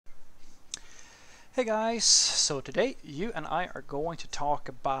Hey guys, so today you and I are going to talk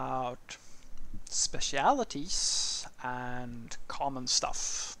about specialities and common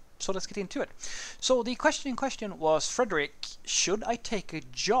stuff. So let's get into it. So the question in question was, Frederick, should I take a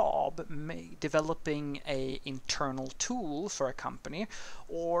job developing a internal tool for a company,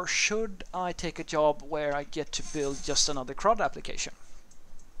 or should I take a job where I get to build just another CRUD application?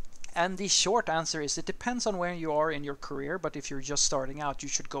 And the short answer is it depends on where you are in your career, but if you're just starting out, you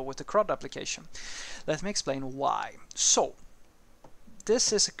should go with the CRUD application. Let me explain why. So,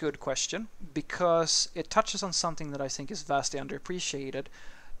 this is a good question because it touches on something that I think is vastly underappreciated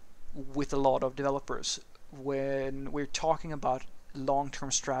with a lot of developers when we're talking about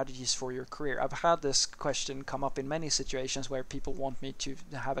long-term strategies for your career. I've had this question come up in many situations where people want me to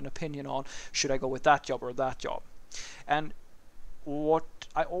have an opinion on should I go with that job or that job. And what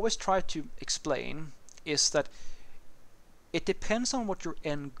I always try to explain is that it depends on what your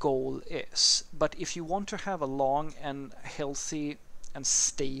end goal is. But if you want to have a long and healthy and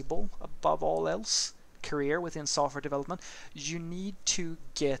stable, above all else, career within software development, you need to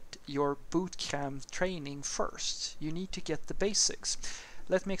get your bootcamp training first. You need to get the basics.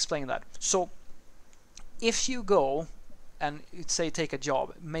 Let me explain that. So if you go and say take a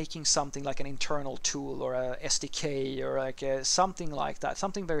job making something like an internal tool or a SDK or like something like that,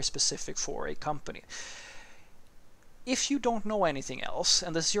 something very specific for a company. If you don't know anything else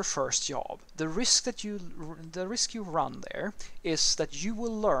and this is your first job, the risk you run there is that you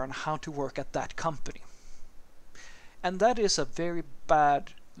will learn how to work at that company. And that is a very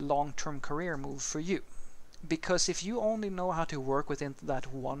bad long-term career move for you. Because if you only know how to work within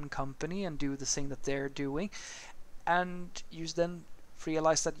that one company and do the thing that they're doing, and you then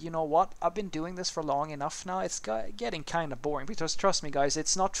realize that, you know what, I've been doing this for long enough now, it's getting kind of boring. Because trust me guys,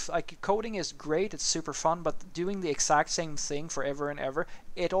 it's not like coding is great, it's super fun, but doing the exact same thing forever and ever,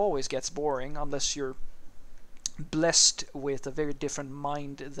 it always gets boring unless you're blessed with a very different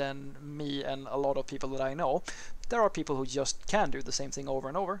mind than me and a lot of people that I know. There are people who just can do the same thing over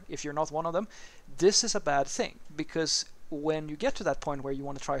and over. If you're not one of them, this is a bad thing, because when you get to that point where you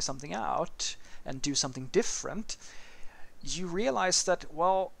want to try something out and do something different, you realize that,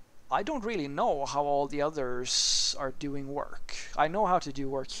 well, I don't really know how all the others are doing work. I know how to do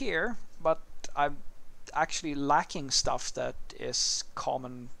work here, but I'm actually lacking stuff that is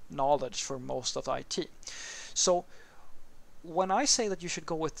common knowledge for most of IT. So when I say that you should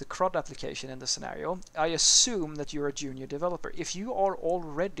go with the CRUD application in this scenario, I assume that you're a junior developer. If you are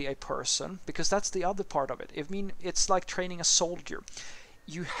already a person, because that's the other part of it, it's like training a soldier.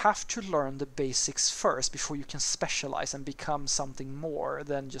 You have to learn the basics first before you can specialize and become something more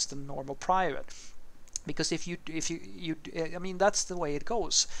than just a normal private. Because I mean, that's the way it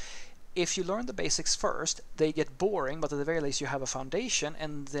goes. If you learn the basics first, they get boring, but at the very least you have a foundation,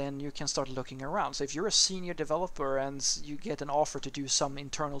 and then you can start looking around. So if you're a senior developer and you get an offer to do some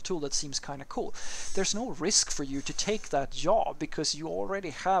internal tool that seems kind of cool, there's no risk for you to take that job because you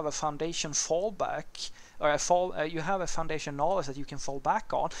already have a foundation fallback, or you have a foundation knowledge that you can fall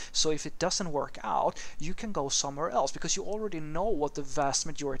back on. So if it doesn't work out, you can go somewhere else because you already know what the vast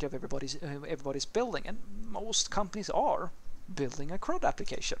majority of everybody's building, and most companies are building a CRUD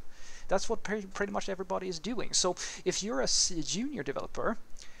application. That's what pretty much everybody is doing. So if you're a junior developer,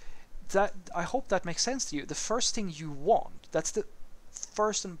 that I hope that makes sense to you. The first thing you want, that's the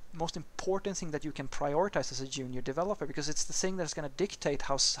first and most important thing that you can prioritize as a junior developer, because it's the thing that's going to dictate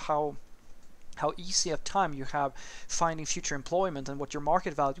how easy of time you have finding future employment and what your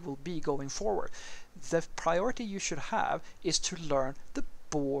market value will be going forward. The priority you should have is to learn the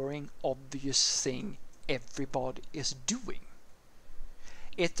boring, obvious thing everybody is doing.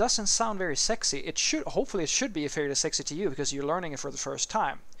 It doesn't sound very sexy. Hopefully it should be fairly sexy to you because you're learning it for the first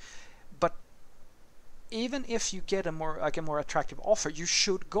time. But even if you get a more attractive offer, you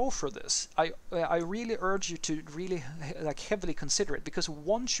should go for this. I really urge you to really heavily consider it, because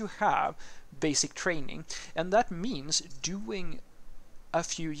once you have basic training, and that means doing a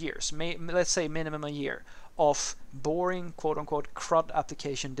few years, let's say minimum a year, of boring quote-unquote CRUD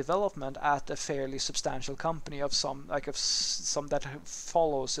application development at a fairly substantial company of some that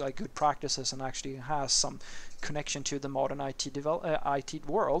follows good practices and actually has some connection to the modern IT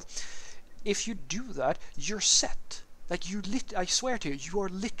world. If you do that, you're set. I swear to you, you are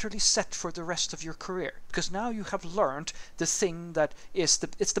literally set for the rest of your career, because now you have learned the thing that is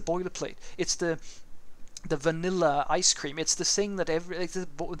it's the boilerplate. It's the vanilla ice cream. It's the thing that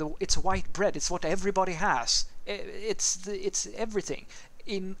it's white bread. It's what everybody has. It's everything.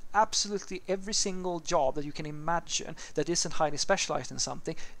 In absolutely every single job that you can imagine that isn't highly specialized in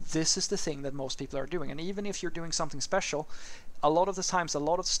something, this is the thing that most people are doing. And even if you're doing something special, a lot of the times, a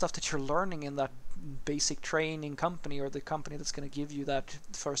lot of the stuff that you're learning in that basic training company or the company that's going to give you that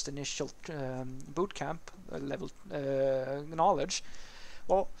first initial boot camp level knowledge,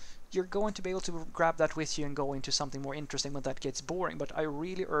 well, you're going to be able to grab that with you and go into something more interesting when that gets boring. But I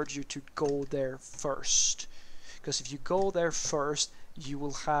really urge you to go there first, because if you go there first, you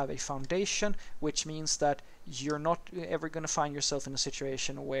will have a foundation, which means that you're not ever going to find yourself in a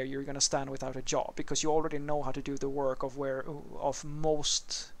situation where you're going to stand without a job, because you already know how to do the work of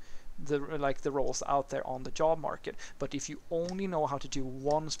most the roles out there on the job market. But if you only know how to do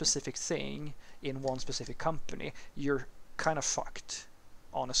one specific thing in one specific company, you're kind of fucked,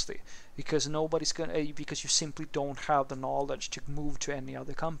 honestly, because because you simply don't have the knowledge to move to any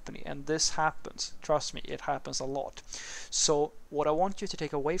other company. And this happens, trust me, it happens a lot. So what I want you to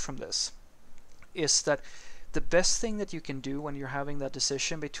take away from this is that the best thing that you can do when you're having that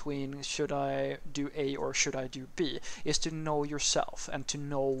decision between should I do A or should I do B is to know yourself and to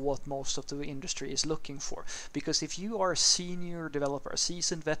know what most of the industry is looking for. Because if you are a senior developer, a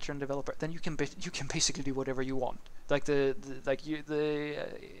seasoned veteran developer, then you can basically do whatever you want. Like the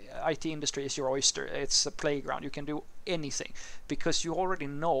IT industry is your oyster. It's a playground. You can do anything because you already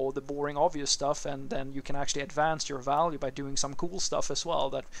know the boring, obvious stuff, and then you can actually advance your value by doing some cool stuff as well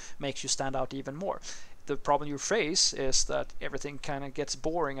that makes you stand out even more. The problem you face is that everything kind of gets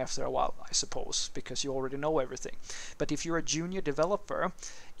boring after a while, I suppose, because you already know everything. But if you're a junior developer,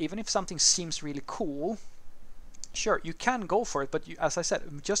 even if something seems really cool, sure, you can go for it, but as I said,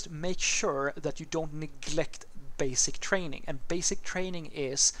 just make sure that you don't neglect basic training. And basic training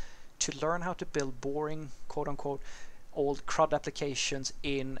is to learn how to build boring, quote-unquote, old CRUD applications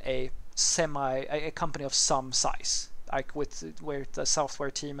in a company of some size, like where the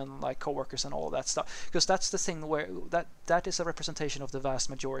software team and like coworkers and all that stuff, because that's the thing where that is a representation of the vast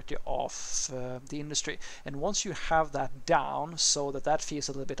majority of the industry. And once you have that down so that feels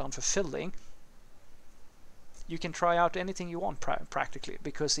a little bit unfulfilling, you can try out anything you want practically,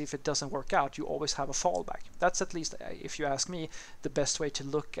 because if it doesn't work out, you always have a fallback. That's, at least if you ask me, the best way to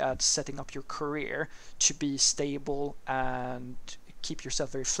look at setting up your career to be stable and keep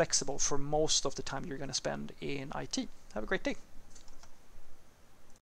yourself very flexible for most of the time you're going to spend in IT. Have a great day.